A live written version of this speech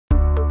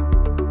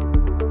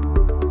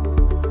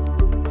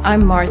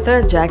I'm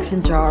Martha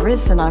Jackson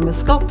Jarvis, and I'm a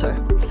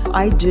sculptor.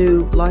 I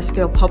do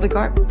large-scale public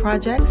art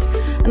projects,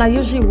 and I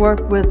usually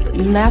work with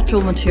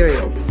natural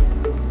materials.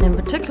 In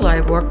particular, I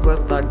work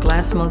with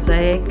glass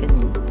mosaic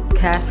and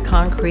cast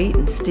concrete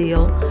and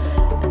steel,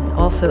 and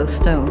also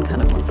stone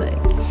kind of mosaic.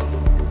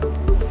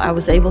 I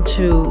was able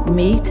to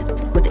meet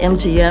with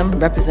MGM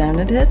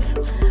representatives,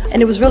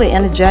 and it was really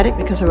energetic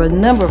because there were a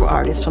number of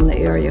artists from the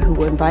area who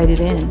were invited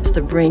in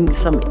to bring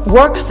some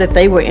works that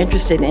they were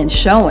interested in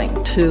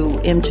showing to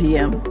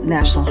MGM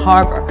National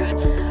Harbor.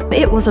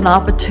 It was an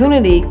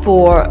opportunity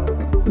for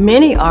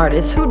many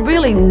artists who'd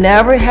really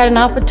never had an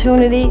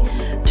opportunity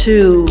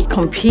to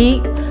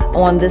compete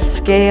on this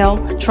scale,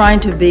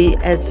 trying to be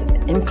as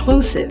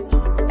inclusive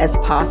as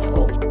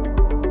possible.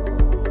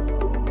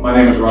 My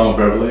name is Ronald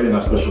Beverly, and I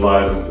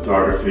specialize in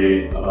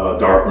photography,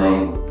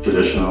 darkroom,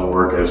 traditional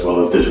work, as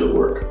well as digital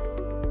work.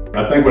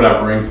 I think what I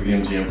bring to the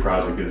MGM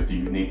project is the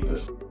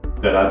uniqueness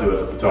that I do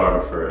as a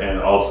photographer, and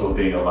also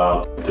being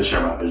allowed to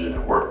share my vision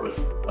and work with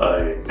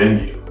a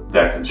venue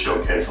that can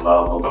showcase a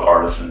lot of local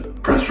artists in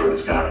Prince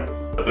George's County.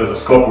 There's a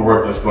scope of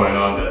work that's going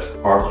on that's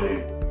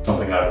partly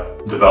something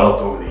I've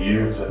developed over the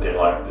years that they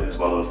liked, as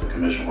well as the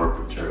commission work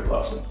with Cherry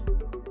Blossoms.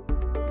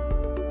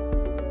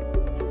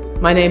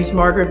 My name's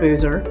Margaret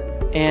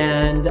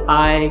and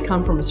I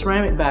come from a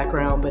ceramic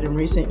background, but in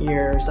recent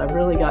years I've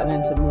really gotten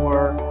into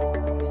more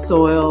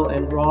soil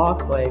and raw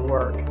clay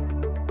work.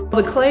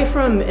 The clay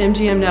from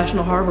MGM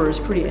National Harbor is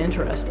pretty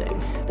interesting.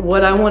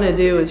 What I want to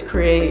do is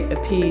create a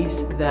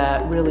piece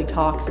that really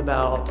talks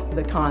about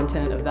the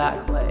content of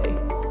that clay.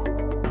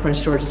 Prince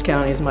George's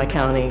County is my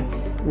county.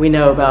 We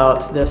know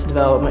about this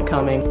development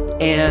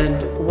coming,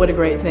 and what a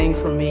great thing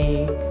for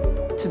me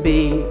to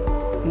be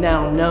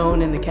now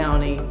known in the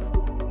county.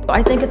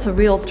 I think it's a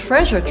real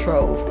treasure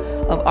trove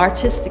of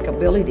artistic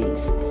abilities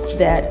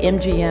that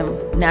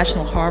MGM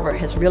National Harbor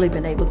has really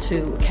been able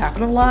to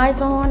capitalize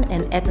on,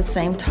 and at the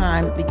same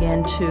time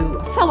begin to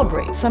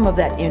celebrate some of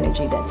that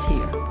energy that's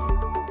here.